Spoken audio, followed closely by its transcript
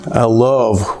I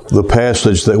love the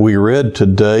passage that we read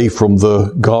today from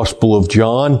the Gospel of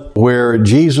John, where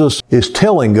Jesus is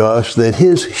telling us that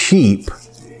His sheep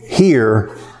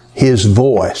hear His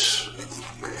voice.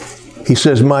 He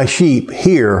says, "My sheep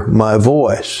hear my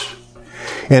voice."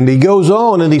 And He goes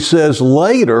on and He says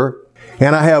later,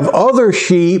 "And I have other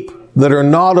sheep that are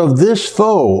not of this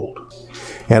fold,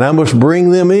 and I must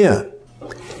bring them in."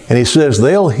 And He says,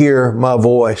 "They'll hear my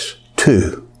voice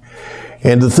too."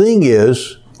 And the thing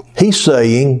is, He's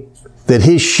saying that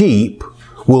His sheep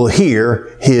will hear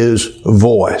His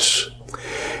voice.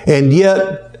 And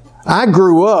yet, I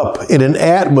grew up in an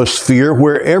atmosphere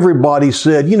where everybody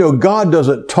said, God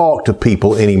doesn't talk to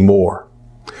people anymore.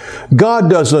 God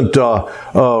doesn't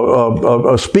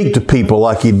speak to people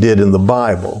like He did in the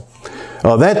Bible.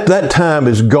 That time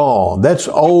is gone. That's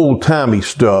old-timey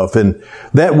stuff, and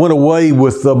that went away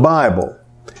with the Bible.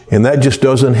 And that just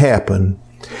doesn't happen.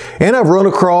 And I've run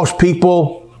across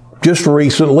people just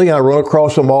recently. I run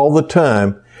across them all the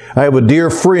time. I have a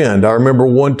dear friend. I remember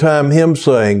one time him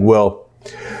saying, "Well,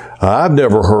 I've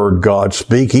never heard God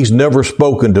speak. He's never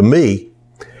spoken to me."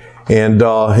 And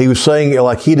he was saying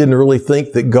like he didn't really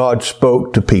think that God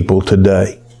spoke to people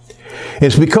today.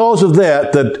 It's because of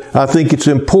that I think it's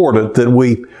important that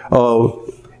we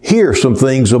hear some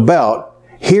things about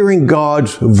hearing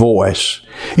God's voice.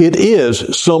 It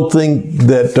is something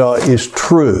that is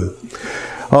true.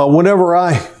 Whenever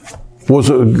I was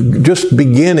just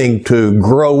beginning to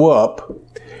grow up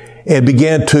and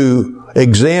began to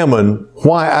examine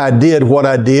why I did what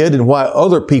I did and why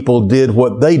other people did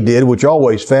what they did, which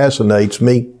always fascinates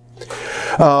me,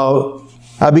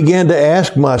 I began to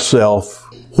ask myself,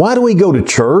 why do we go to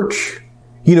church?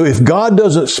 If God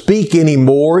doesn't speak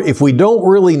anymore, if we don't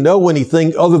really know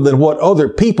anything other than what other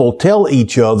people tell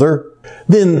each other,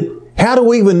 then how do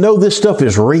we even know this stuff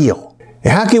is real?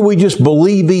 How can we just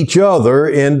believe each other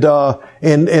and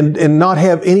not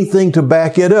have anything to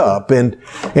back it up? And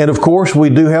of course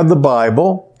we do have the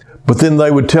Bible, but then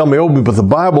they would tell me, but the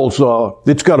Bible's,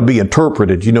 it's got to be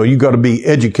interpreted. You got to be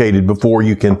educated before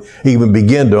you can even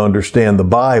begin to understand the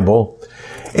Bible.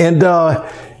 And,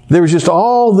 there was just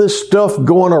all this stuff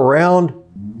going around.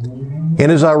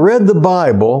 And as I read the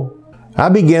Bible, I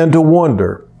began to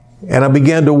wonder. And I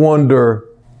began to wonder,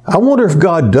 I wonder if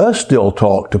God does still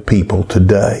talk to people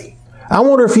today. I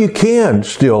wonder if you can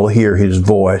still hear His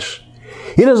voice.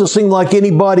 It doesn't seem like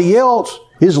anybody else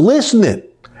is listening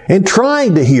and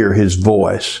trying to hear His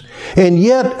voice. And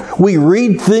yet we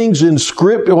read things in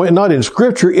Scripture, not in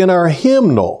Scripture, in our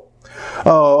hymnal.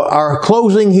 Our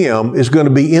closing hymn is going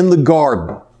to be in the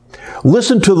garden.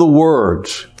 Listen to the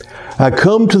words. "I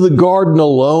come to the garden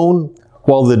alone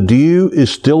while the dew is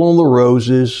still on the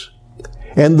roses,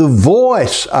 and the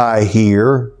voice I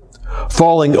hear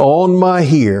falling on my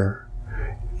ear,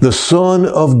 the Son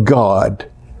of God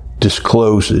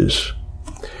discloses."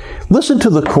 Listen to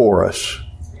the chorus.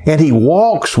 "And He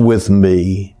walks with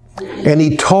me, and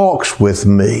He talks with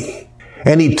me,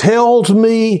 and He tells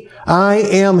me I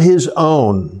am His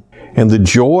own, and the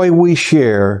joy we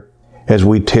share as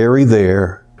we tarry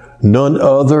there, none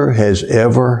other has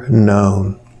ever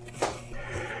known."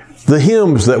 The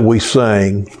hymns that we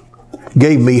sang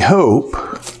gave me hope,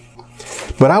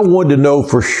 but I wanted to know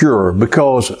for sure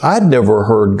because I'd never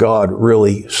heard God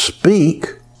really speak,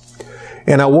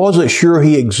 and I wasn't sure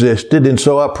He existed, and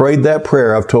so I prayed that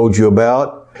prayer I've told you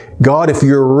about. "God, if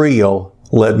you're real,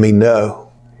 let me know."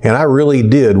 And I really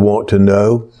did want to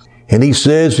know. And He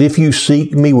says, "If you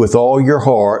seek me with all your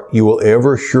heart, you will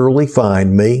ever surely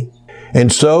find me."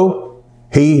 And so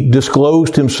He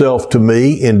disclosed Himself to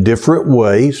me in different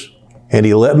ways. And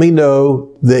He let me know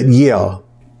that,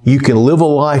 you can live a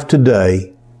life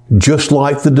today just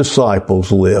like the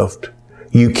disciples lived.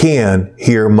 You can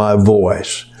hear my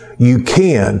voice. You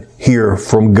can hear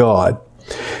from God.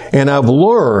 And I've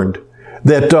learned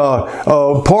that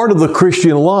part of the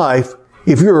Christian life,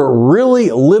 if you're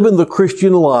really living the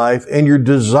Christian life and you're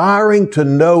desiring to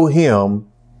know Him,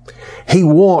 He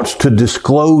wants to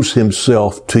disclose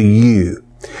Himself to you.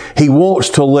 He wants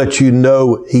to let you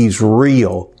know He's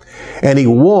real. And He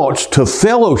wants to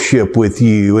fellowship with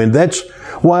you. And that's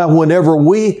why whenever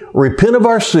we repent of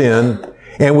our sin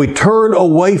and we turn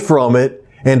away from it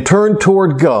and turn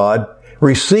toward God,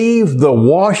 receive the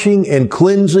washing and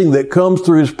cleansing that comes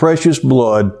through His precious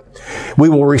blood, we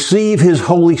will receive His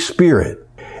Holy Spirit.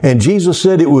 And Jesus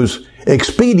said it was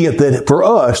expedient that for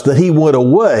us that He went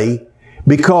away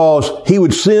because He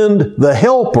would send the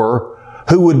Helper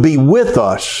who would be with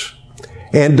us.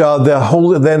 And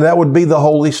then that would be the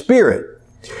Holy Spirit.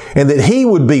 And that He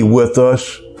would be with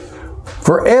us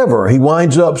Forever. He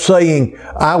winds up saying,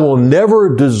 I will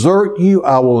never desert you.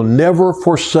 I will never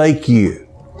forsake you.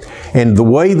 And the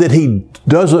way that He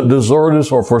doesn't desert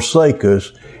us or forsake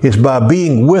us is by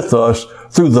being with us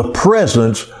through the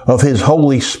presence of His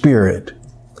Holy Spirit.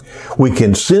 We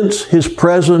can sense His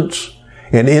presence,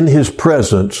 and in His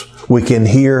presence, we can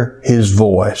hear His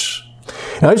voice.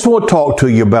 And I just want to talk to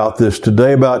you about this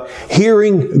today, about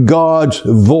hearing God's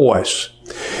voice.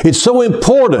 It's so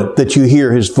important that you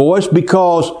hear His voice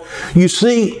because, you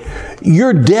see,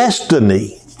 your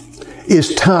destiny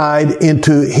is tied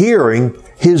into hearing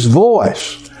His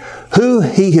voice. Who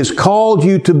He has called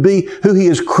you to be, who He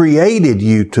has created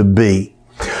you to be.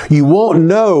 You won't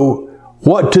know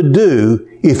what to do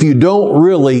if you don't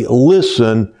really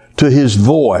listen to His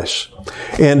voice.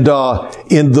 And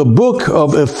in the book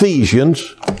of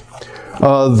Ephesians,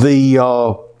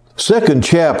 the second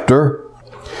chapter,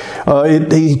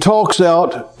 he starts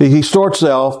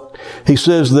out, he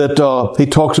says that, he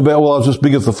talks about, well, I'll just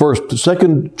begin with the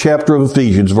second chapter of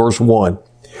Ephesians, verse 1.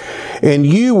 And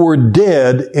you were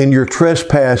dead in your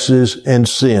trespasses and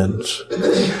sins.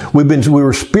 We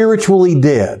were spiritually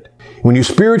dead. When you're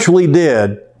spiritually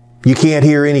dead, you can't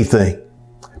hear anything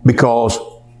because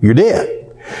you're dead.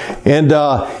 And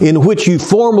in which you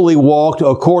formerly walked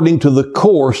according to the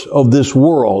course of this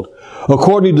world,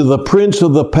 according to the prince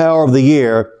of the power of the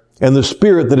air, and the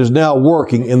spirit that is now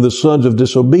working in the sons of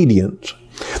disobedience.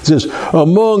 It says,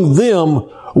 among them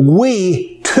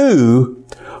we too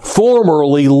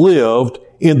formerly lived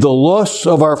in the lusts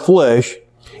of our flesh,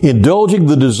 indulging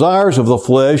the desires of the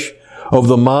flesh, of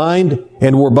the mind,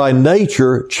 and were by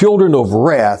nature children of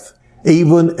wrath,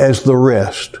 even as the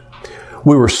rest.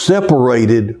 We were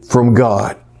separated from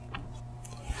God.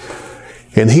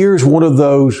 And here's one of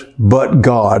those but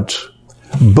gods.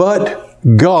 But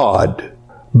God,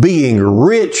 being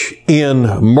rich in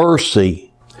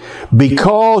mercy,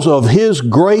 because of His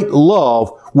great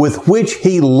love with which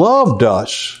He loved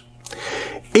us,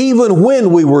 even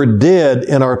when we were dead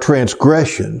in our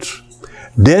transgressions,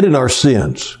 dead in our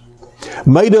sins,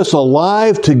 made us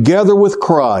alive together with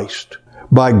Christ.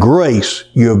 By grace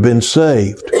you have been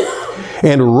saved,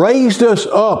 and raised us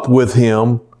up with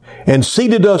Him, and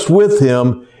seated us with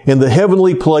Him in the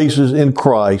heavenly places in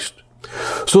Christ,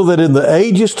 so that in the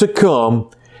ages to come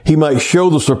He might show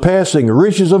the surpassing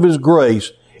riches of His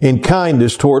grace and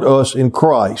kindness toward us in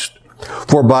Christ.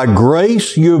 For by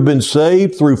grace you have been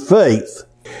saved through faith,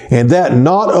 and that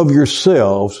not of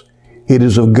yourselves, it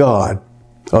is of God,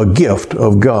 a gift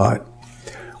of God.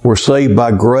 We're saved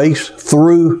by grace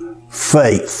through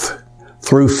faith,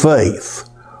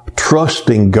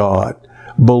 trusting God,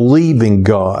 believing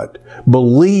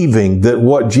that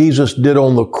what Jesus did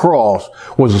on the cross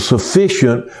was a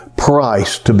sufficient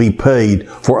price to be paid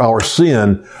for our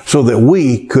sin so that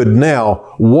we could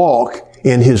now walk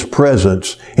in His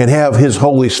presence and have His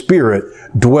Holy Spirit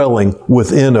dwelling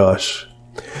within us.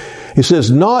 It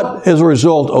says, not as a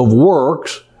result of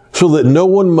works, so that no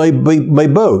one may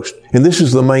boast. And this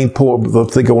is the main point I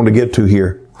think I want to get to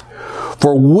here.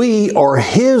 For we are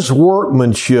His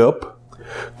workmanship,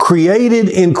 created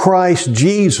in Christ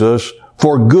Jesus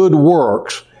for good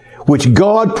works, which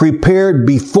God prepared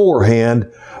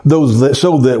beforehand,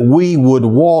 so that we would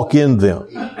walk in them.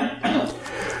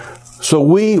 So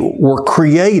we were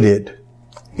created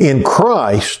in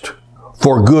Christ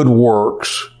for good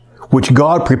works, which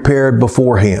God prepared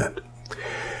beforehand.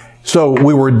 So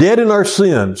we were dead in our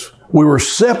sins. We were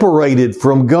separated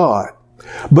from God.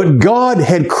 But God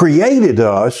had created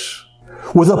us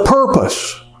with a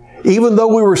purpose. Even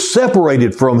though we were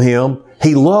separated from Him,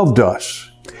 He loved us.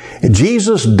 And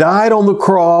Jesus died on the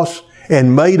cross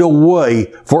and made a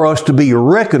way for us to be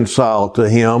reconciled to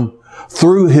Him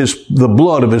through the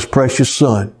blood of His precious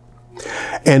Son.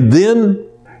 And then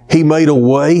He made a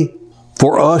way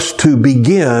for us to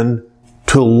begin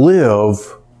to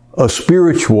live a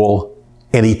spiritual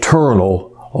and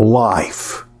eternal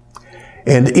life.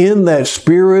 And in that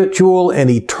spiritual and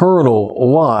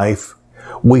eternal life,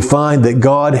 we find that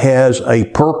God has a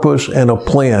purpose and a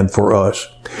plan for us.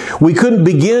 We couldn't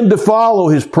begin to follow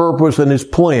His purpose and His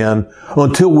plan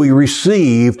until we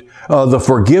received the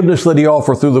forgiveness that He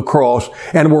offered through the cross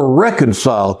and were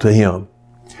reconciled to Him.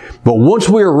 But once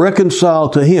we are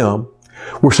reconciled to Him,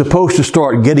 we're supposed to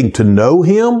start getting to know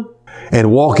Him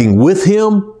and walking with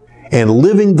Him and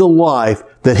living the life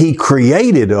that He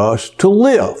created us to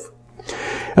live.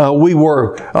 We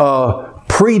were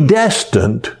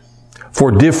predestined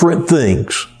for different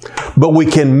things, but we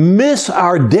can miss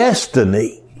our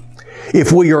destiny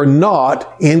if we are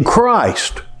not in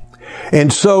Christ.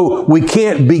 And so we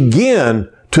can't begin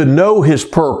to know His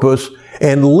purpose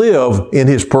and live in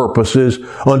His purposes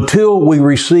until we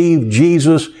receive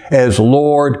Jesus as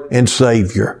Lord and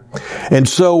Savior. And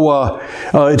so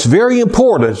it's very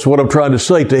important, it's what I'm trying to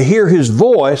say, to hear His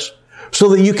voice so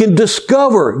that you can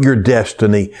discover your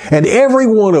destiny. And every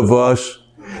one of us,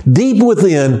 deep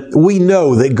within, we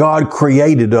know that God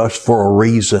created us for a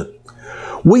reason.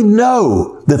 We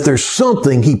know that there's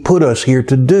something He put us here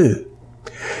to do.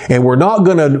 And we're not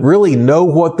going to really know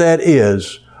what that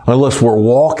is unless we're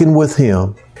walking with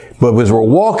Him. But as we're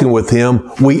walking with Him,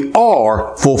 we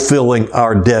are fulfilling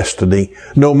our destiny.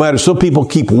 No matter, some people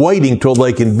keep waiting till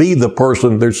they can be the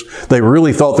person they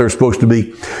really thought they're supposed to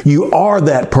be. You are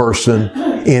that person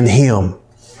in Him.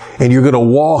 And you're going to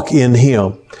walk in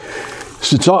Him.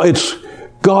 It's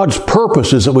God's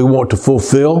purposes that we want to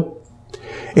fulfill.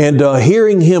 And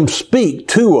hearing Him speak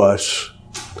to us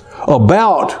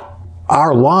about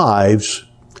our lives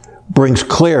brings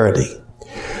clarity.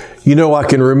 You know, I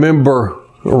can remember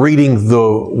reading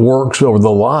the works or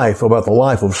about the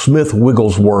life of Smith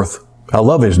Wigglesworth. I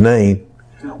love his name,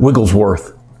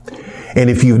 Wigglesworth. And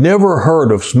if you've never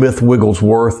heard of Smith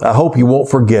Wigglesworth, I hope you won't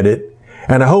forget it.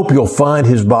 And I hope you'll find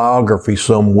his biography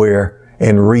somewhere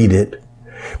and read it.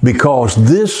 Because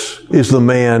this is the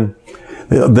man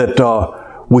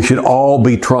that we should all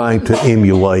be trying to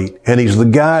emulate. And he's the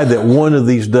guy that one of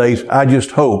these days, I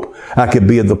just hope I could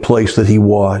be at the place that he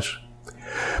was.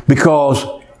 Because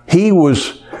he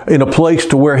was in a place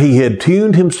to where he had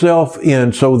tuned himself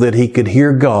in so that he could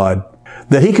hear God.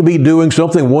 That he could be doing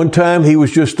something. One time he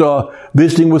was just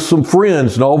visiting with some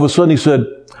friends, and all of a sudden he said,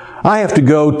 I have to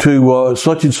go to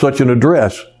such and such an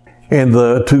address. And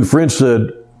the two friends said,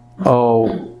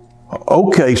 oh,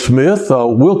 okay, Smith,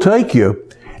 we'll take you.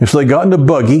 And so they got in a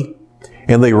buggy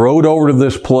and they rode over to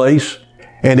this place,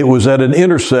 and it was at an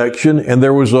intersection, and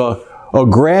there was a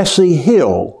grassy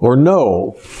hill or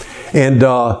knoll. And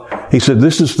he said,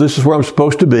 this is where I'm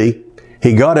supposed to be.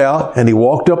 He got out and he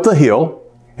walked up the hill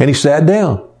and he sat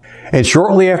down. And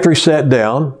shortly after he sat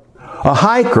down, a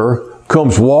hiker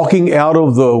comes walking out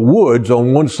of the woods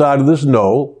on one side of this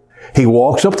knoll. He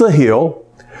walks up the hill.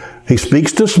 He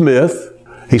speaks to Smith.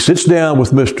 He sits down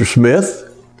with Mr. Smith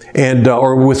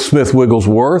or with Smith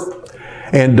Wigglesworth,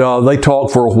 and they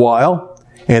talk for a while,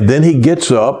 and then he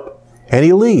gets up and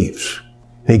he leaves.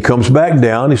 He comes back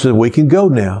down. He says, we can go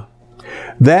now.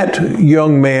 That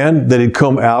young man that had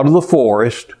come out of the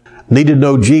forest needed to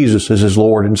know Jesus as his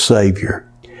Lord and Savior.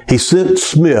 He sent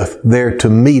Smith there to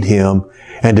meet him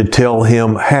and to tell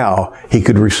him how he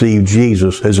could receive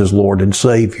Jesus as his Lord and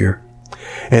Savior.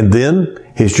 And then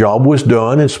his job was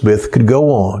done and Smith could go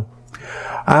on.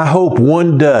 I hope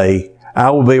one day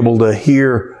I will be able to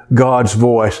hear God's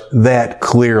voice that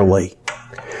clearly.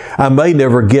 I may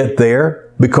never get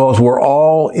there because we're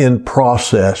all in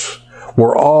process.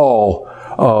 We're all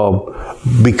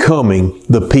becoming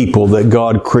the people that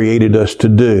God created us to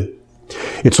do.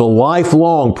 It's a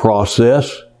lifelong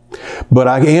process, but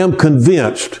I am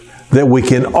convinced that we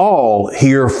can all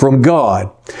hear from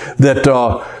God. That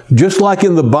just like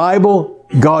in the Bible,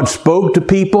 God spoke to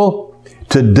people.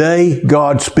 Today,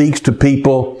 God speaks to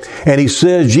people, and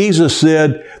Jesus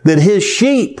said that His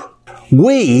sheep,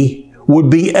 we would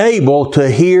be able to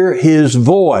hear His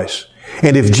voice.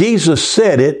 And if Jesus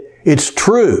said it, it's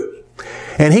true.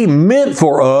 And He meant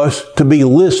for us to be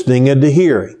listening and to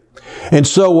hearing. And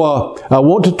so I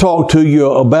want to talk to you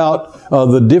about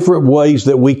the different ways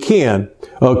that we can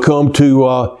come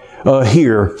to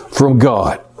hear from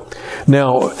God.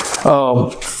 Now,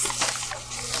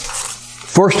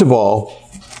 first of all,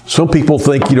 some people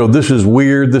think, this is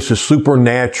weird, this is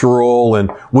supernatural,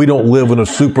 and we don't live in a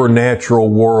supernatural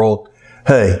world.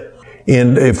 Hey,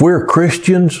 and if we're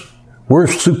Christians, we're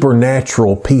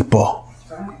supernatural people.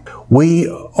 We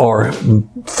are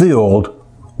filled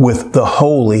with the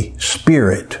Holy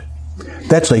Spirit.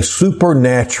 That's a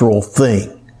supernatural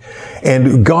thing.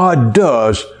 And God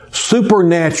does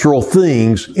supernatural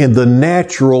things in the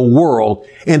natural world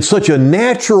in such a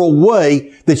natural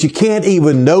way that you can't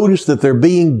even notice that they're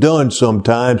being done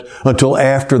sometimes until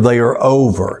after they are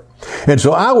over. And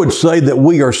so I would say that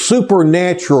we are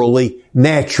supernaturally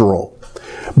natural.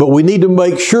 But we need to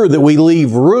make sure that we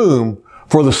leave room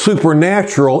for the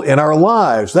supernatural in our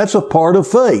lives. That's a part of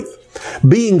faith.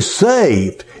 Being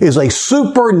saved is a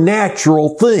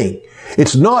supernatural thing.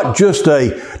 It's not just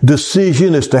a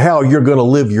decision as to how you're going to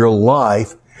live your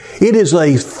life. It is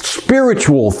a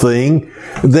spiritual thing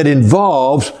that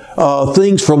involves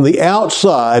things from the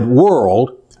outside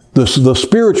world, the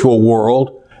spiritual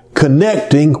world,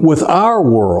 connecting with our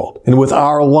world and with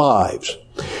our lives.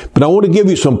 But I want to give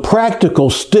you some practical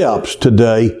steps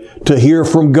today to hear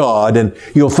from God. And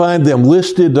you'll find them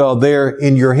listed there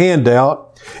in your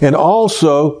handout. And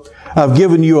also, I've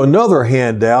given you another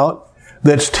handout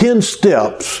that's 10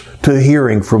 steps to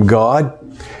hearing from God.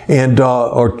 And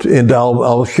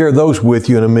I'll share those with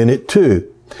you in a minute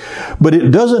too. But it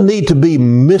doesn't need to be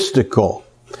mystical.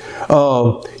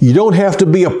 You don't have to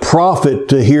be a prophet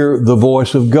to hear the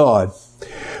voice of God.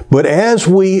 But as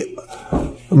we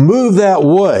move that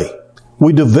way,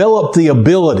 we develop the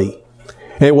ability,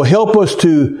 and it will help us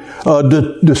to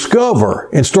discover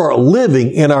and start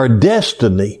living in our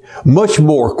destiny much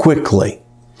more quickly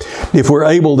if we're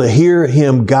able to hear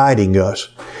Him guiding us.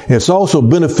 And it's also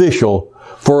beneficial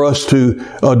for us to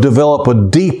develop a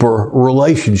deeper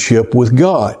relationship with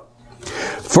God.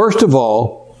 First of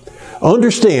all,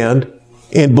 understand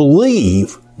and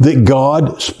believe that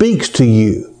God speaks to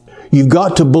you. You've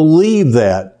got to believe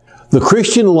that. The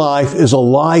Christian life is a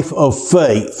life of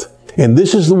faith. And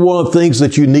this is one of the things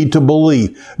that you need to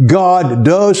believe. God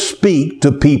does speak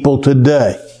to people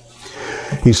today.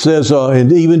 He says,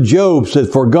 and even Job said,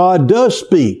 for God does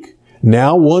speak,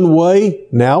 now one way,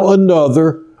 now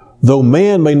another, though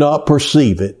man may not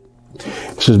perceive it.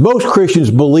 He says, most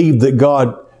Christians believe that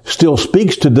God still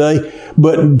speaks today,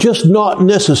 but just not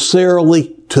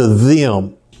necessarily to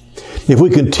them. If we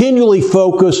continually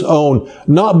focus on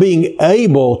not being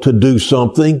able to do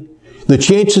something, the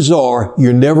chances are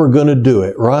you're never going to do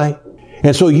it, right?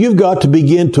 And so you've got to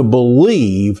begin to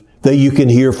believe that you can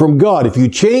hear from God. If you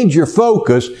change your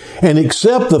focus and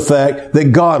accept the fact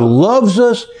that God loves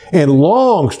us and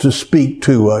longs to speak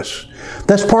to us,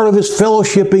 that's part of His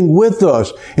fellowshipping with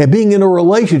us and being in a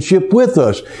relationship with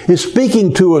us, is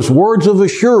speaking to us words of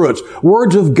assurance,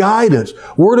 words of guidance,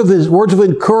 words of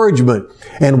encouragement,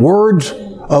 and words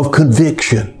of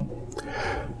conviction.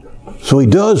 So He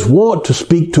does want to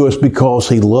speak to us because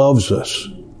He loves us.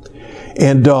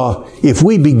 And if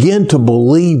we begin to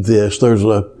believe this, there's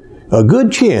a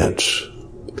good chance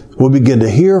we'll begin to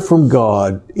hear from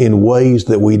God in ways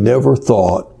that we never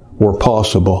thought were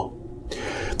possible.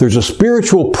 There's a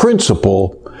spiritual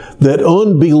principle that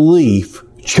unbelief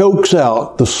chokes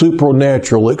out the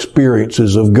supernatural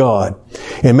experiences of God.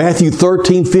 In Matthew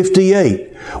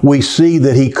 13:58, we see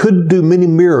that He couldn't do many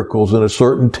miracles in a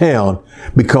certain town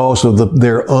because of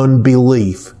their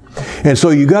unbelief. And so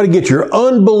you got to get your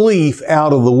unbelief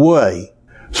out of the way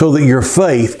so that your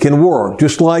faith can work.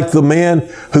 Just like the man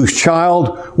whose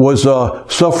child was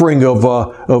suffering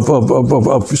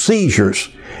of seizures,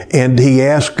 and he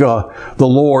asked the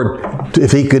Lord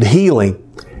if He could heal him,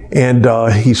 and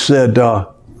He said,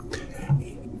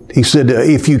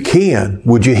 if you can,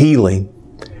 would you heal him?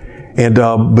 And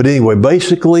but anyway,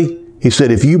 basically, He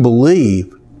said, if you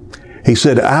believe, He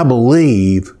said, I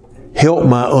believe, help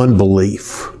my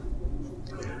unbelief.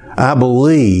 I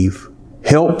believe,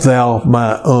 help thou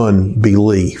my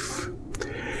unbelief.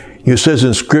 It says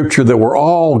in Scripture that we're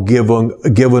all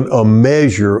given a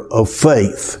measure of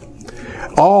faith.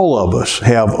 All of us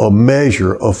have a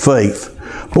measure of faith.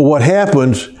 But what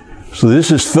happens, so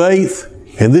this is faith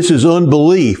and this is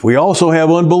unbelief. We also have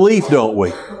unbelief, don't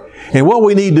we? And what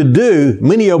we need to do,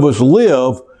 many of us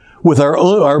live with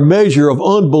our measure of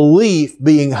unbelief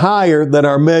being higher than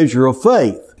our measure of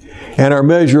faith. And our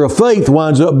measure of faith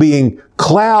winds up being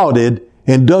clouded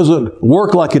and doesn't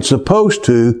work like it's supposed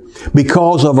to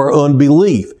because of our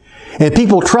unbelief. And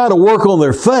people try to work on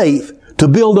their faith to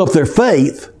build up their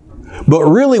faith, but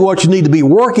really what you need to be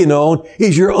working on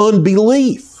is your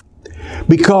unbelief.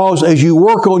 Because as you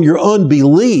work on your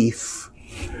unbelief,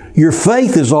 your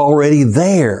faith is already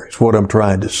there, is what I'm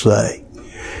trying to say.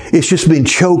 It's just been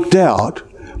choked out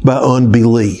by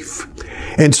unbelief.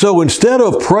 And so instead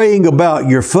of praying about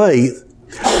your faith,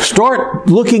 start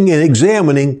looking and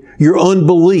examining your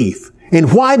unbelief.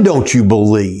 And why don't you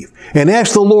believe? And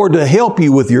ask the Lord to help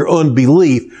you with your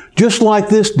unbelief, just like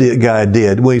this guy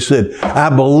did when he said,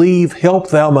 I believe, help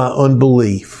thou my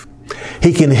unbelief.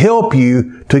 He can help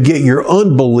you to get your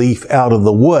unbelief out of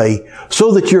the way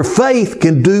so that your faith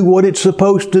can do what it's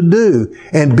supposed to do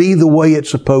and be the way it's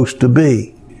supposed to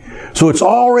be. So it's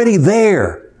already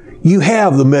there. You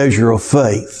have the measure of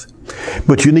faith,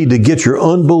 but you need to get your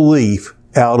unbelief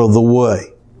out of the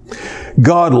way.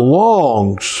 God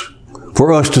longs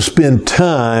for us to spend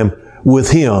time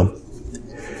with Him.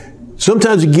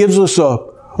 Sometimes He gives us a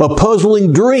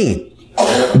puzzling dream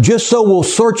just so we'll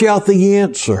search out the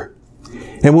answer.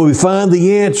 And when we find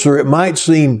the answer, it might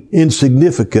seem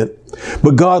insignificant,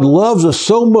 but God loves us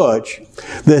so much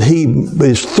that He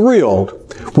is thrilled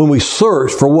when we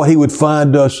search for what He would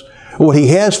find us, what He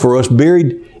has for us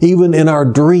buried even in our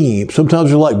dreams. Sometimes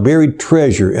they're like buried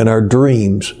treasure in our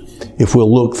dreams if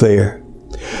we'll look there.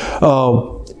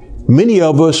 many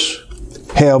of us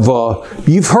have,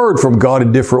 you've heard from God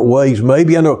in different ways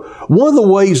maybe. I know one of the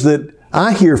ways that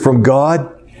I hear from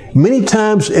God, many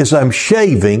times as I'm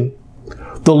shaving,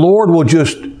 the Lord will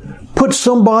just put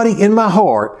somebody in my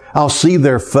heart. I'll see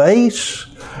their face.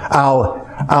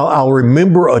 I'll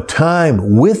remember a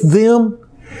time with them.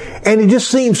 And it just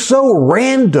seems so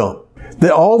random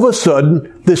that all of a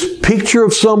sudden this picture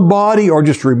of somebody or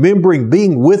just remembering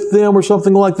being with them or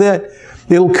something like that,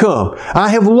 it'll come. I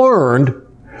have learned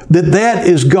that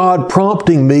is God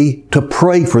prompting me to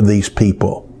pray for these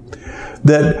people.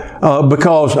 That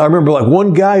because I remember like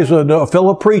one guy is a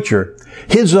fellow preacher.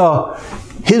 He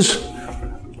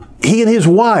and his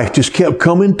wife just kept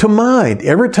coming to mind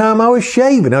every time I was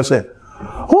shaving. I said,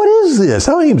 "What is this?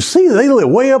 I don't even see them. They live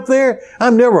way up there.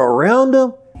 I'm never around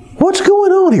them. What's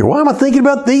going on here? Why am I thinking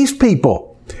about these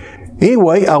people?"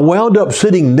 Anyway, I wound up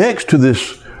sitting next to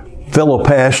this fellow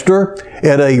pastor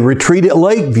at a retreat at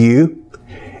Lakeview.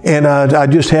 And I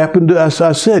just happened to, I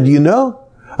said,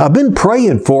 I've been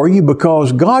praying for you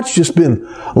because God's just been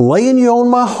laying you on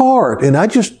my heart. And I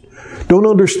just don't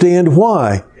understand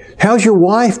why. How's your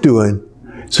wife doing?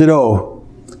 I said, "Oh,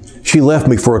 she left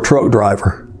me for a truck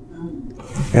driver."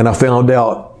 And I found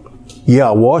out,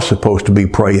 I was supposed to be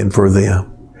praying for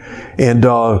them. And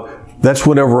that's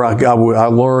whenever I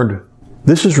learned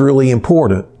this is really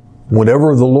important.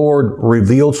 Whenever the Lord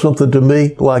revealed something to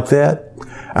me like that,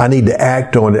 I need to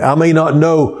act on it. I may not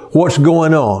know what's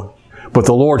going on, but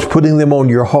the Lord's putting them on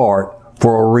your heart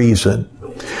for a reason.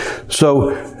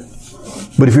 So,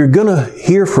 but if you're going to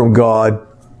hear from God,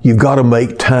 you've got to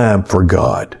make time for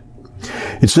God.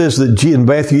 It says that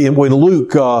in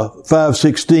Luke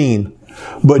 5:16,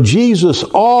 but Jesus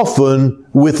often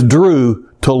withdrew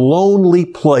to lonely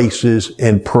places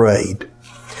and prayed.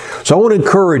 So I want to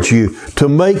encourage you to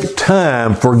make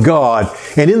time for God.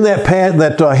 And in that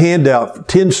handout,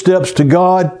 10 Steps to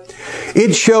God,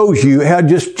 it shows you how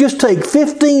just take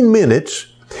 15 minutes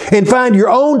and find your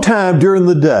own time during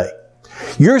the day.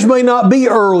 Yours may not be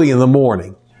early in the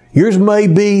morning. Yours may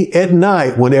be at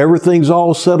night when everything's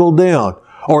all settled down.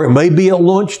 Or it may be at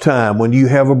lunchtime when you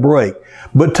have a break.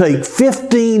 But take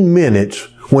 15 minutes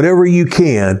whenever you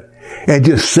can and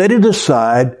just set it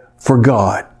aside for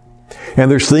God.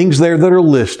 And there's things there that are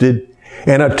listed.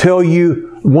 And I tell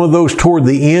you, one of those toward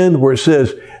the end where it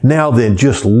says, "Now then,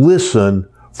 just listen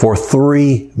for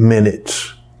 3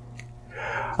 minutes."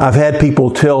 I've had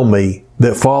people tell me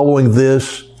that following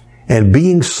this and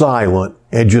being silent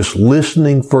and just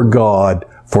listening for God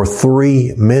for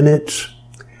 3 minutes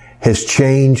has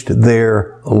changed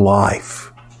their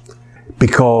life.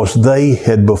 Because they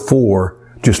had before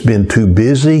just been too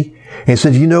busy. And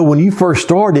said, when you first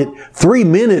started, 3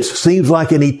 minutes seems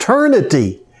like an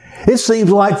eternity. It seems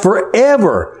like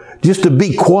forever just to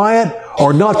be quiet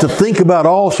or not to think about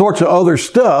all sorts of other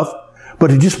stuff, but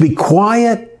to just be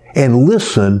quiet and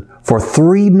listen for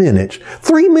 3 minutes.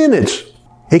 3 minutes.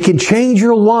 It can change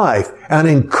your life and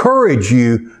encourage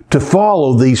you to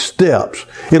follow these steps.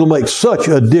 It'll make such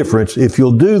a difference if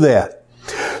you'll do that.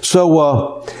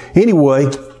 So, anyway,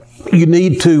 you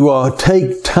need to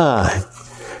take time.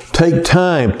 Take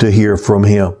time to hear from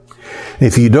Him.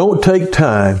 If you don't take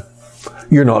time,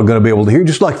 you're not going to be able to hear.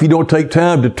 Just like if you don't take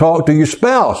time to talk to your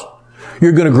spouse,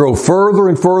 you're going to grow further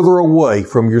and further away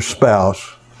from your spouse.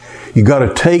 You got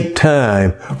to take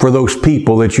time for those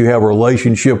people that you have a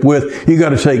relationship with. You got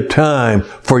to take time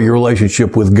for your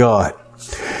relationship with God.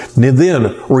 And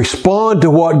then respond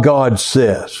to what God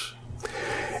says.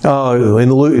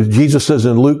 Jesus says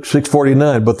in Luke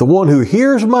 6:49, "But the one who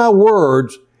hears my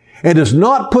words and does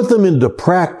not put them into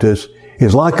practice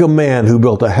is like a man who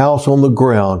built a house on the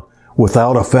ground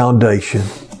without a foundation."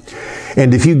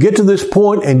 And if you get to this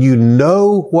point and you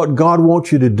know what God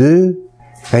wants you to do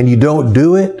and you don't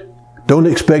do it, don't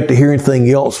expect to hear anything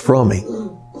else from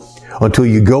Him until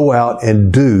you go out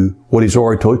and do what He's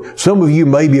already told you. Some of you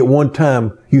maybe at one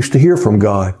time used to hear from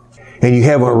God and you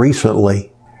haven't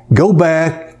recently. Go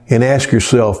back and ask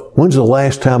yourself, when's the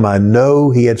last time I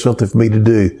know He had something for me to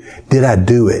do? Did I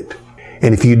do it?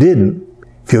 And if you didn't,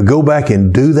 if you'll go back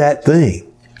and do that thing,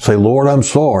 say, "Lord, I'm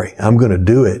sorry. I'm going to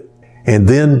do it." And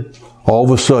then all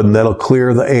of a sudden that'll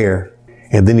clear the air.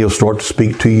 And then He'll start to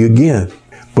speak to you again.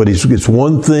 But it's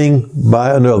one thing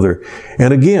by another.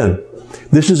 And again,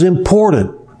 this is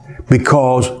important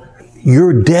because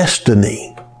your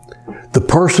destiny, the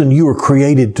person you were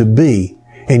created to be,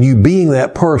 and you being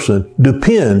that person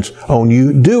depends on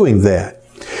you doing that.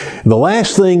 And the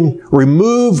last thing,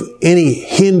 remove any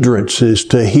hindrances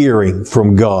to hearing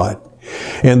from God.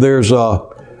 And there's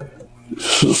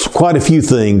quite a few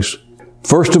things.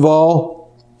 First of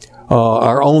all,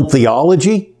 our own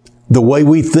theology. the way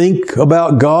we think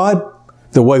about God,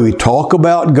 the way we talk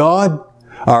about God,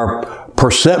 our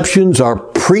perceptions, our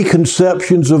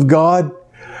preconceptions of God.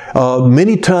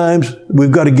 Many times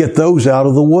we've got to get those out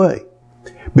of the way,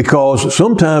 because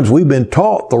sometimes we've been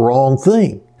taught the wrong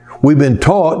thing. We've been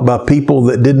taught by people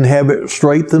that didn't have it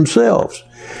straight themselves.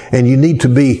 And you need to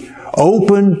be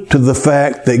open to the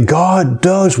fact that God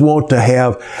does want to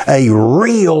have a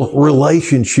real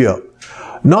relationship,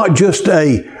 not just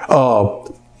a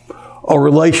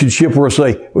relationship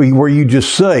where you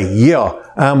just say, yeah,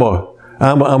 I'm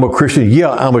a Christian.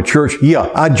 Yeah, I'm a church. Yeah,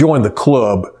 I joined the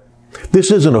club. This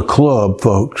isn't a club,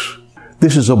 folks.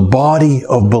 This is a body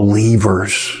of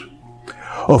believers,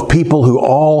 of people who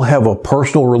all have a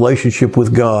personal relationship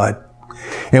with God.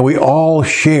 And we all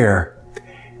share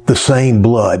the same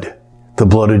blood, the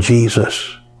blood of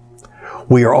Jesus.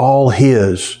 We are all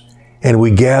His, and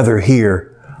we gather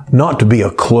here not to be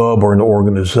a club or an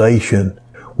organization.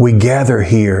 We gather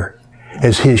here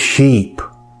as His sheep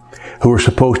who are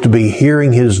supposed to be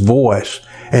hearing His voice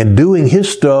and doing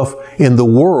His stuff in the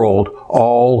world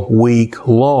all week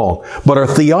long. But our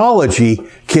theology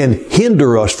can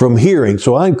hinder us from hearing.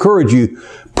 So I encourage you,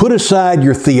 put aside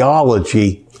your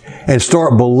theology and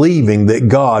start believing that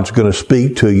God's going to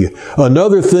speak to you.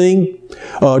 Another thing,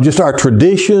 just our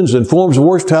traditions and forms of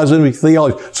worship ties into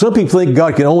theology. Some people think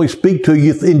God can only speak to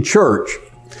you in church.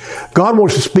 God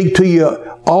wants to speak to you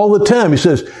all the time. He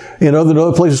says, in other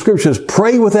places of Scripture, says,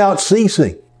 pray without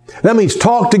ceasing. That means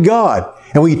talk to God.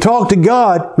 And when you talk to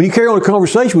God, when you carry on a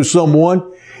conversation with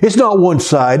someone, it's not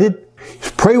one-sided.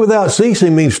 Pray without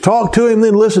ceasing means talk to Him,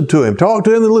 then listen to Him. Talk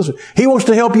to Him, then listen. He wants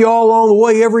to help you all along the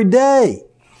way every day.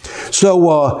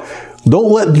 So,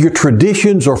 don't let your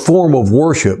traditions or form of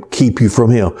worship keep you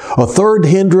from Him. A third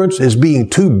hindrance is being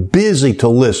too busy to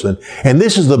listen. And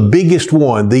this is the biggest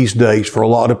one these days for a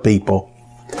lot of people.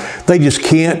 They just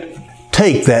can't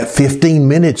take that 15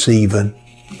 minutes even.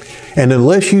 And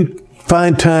unless you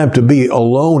find time to be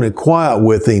alone and quiet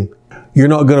with Him, you're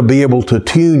not going to be able to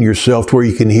tune yourself to where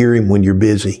you can hear Him when you're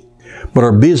busy. But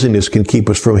our busyness can keep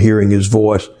us from hearing His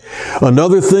voice.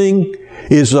 Another thing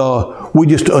is we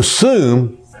just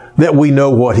assume that we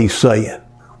know what He's saying.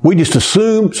 We just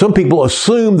assume, some people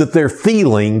assume that their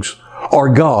feelings are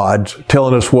God's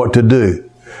telling us what to do.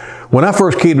 When I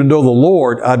first came to know the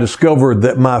Lord, I discovered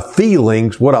that my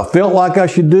feelings, what I felt like I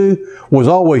should do, was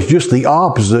always just the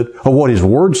opposite of what His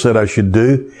Word said I should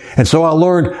do. And so I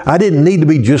learned I didn't need to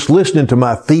be just listening to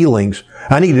my feelings.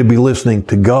 I needed to be listening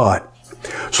to God.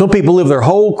 Some people live their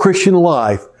whole Christian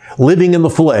life living in the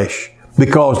flesh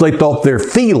because they thought their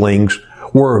feelings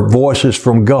were voices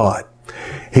from God.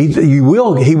 He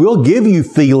will give you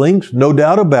feelings, no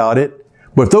doubt about it.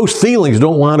 But if those feelings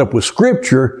don't line up with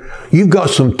Scripture, you've got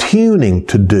some tuning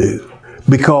to do.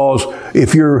 Because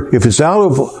if it's out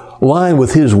of line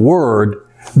with His Word,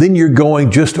 then you're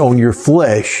going just on your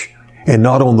flesh and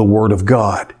not on the Word of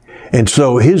God. And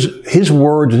so His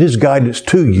Word and His guidance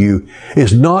to you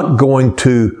is not going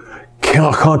to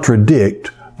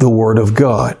contradict the Word of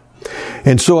God.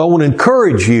 And so I want to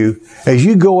encourage you, as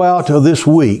you go out this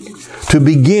week, to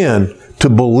begin to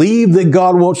believe that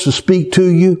God wants to speak to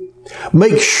you.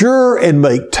 Make sure and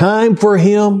make time for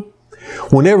Him.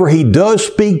 Whenever He does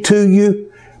speak to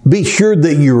you, be sure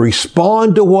that you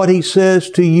respond to what He says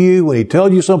to you. When He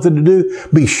tells you something to do,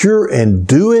 be sure and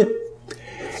do it.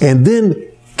 And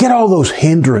then get all those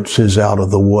hindrances out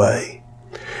of the way.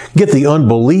 Get the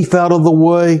unbelief out of the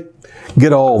way.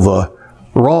 Get all the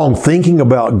wrong thinking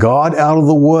about God out of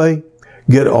the way.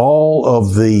 Get all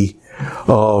of the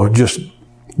just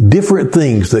different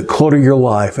things that clutter your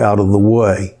life out of the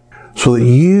way, so that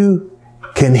you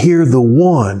can hear the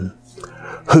One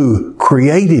who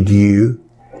created you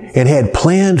and had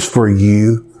plans for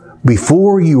you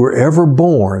before you were ever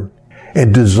born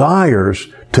and desires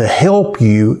to help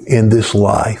you in this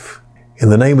life. In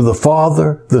the name of the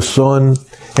Father, the Son,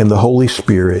 and the Holy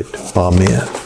Spirit. Amen.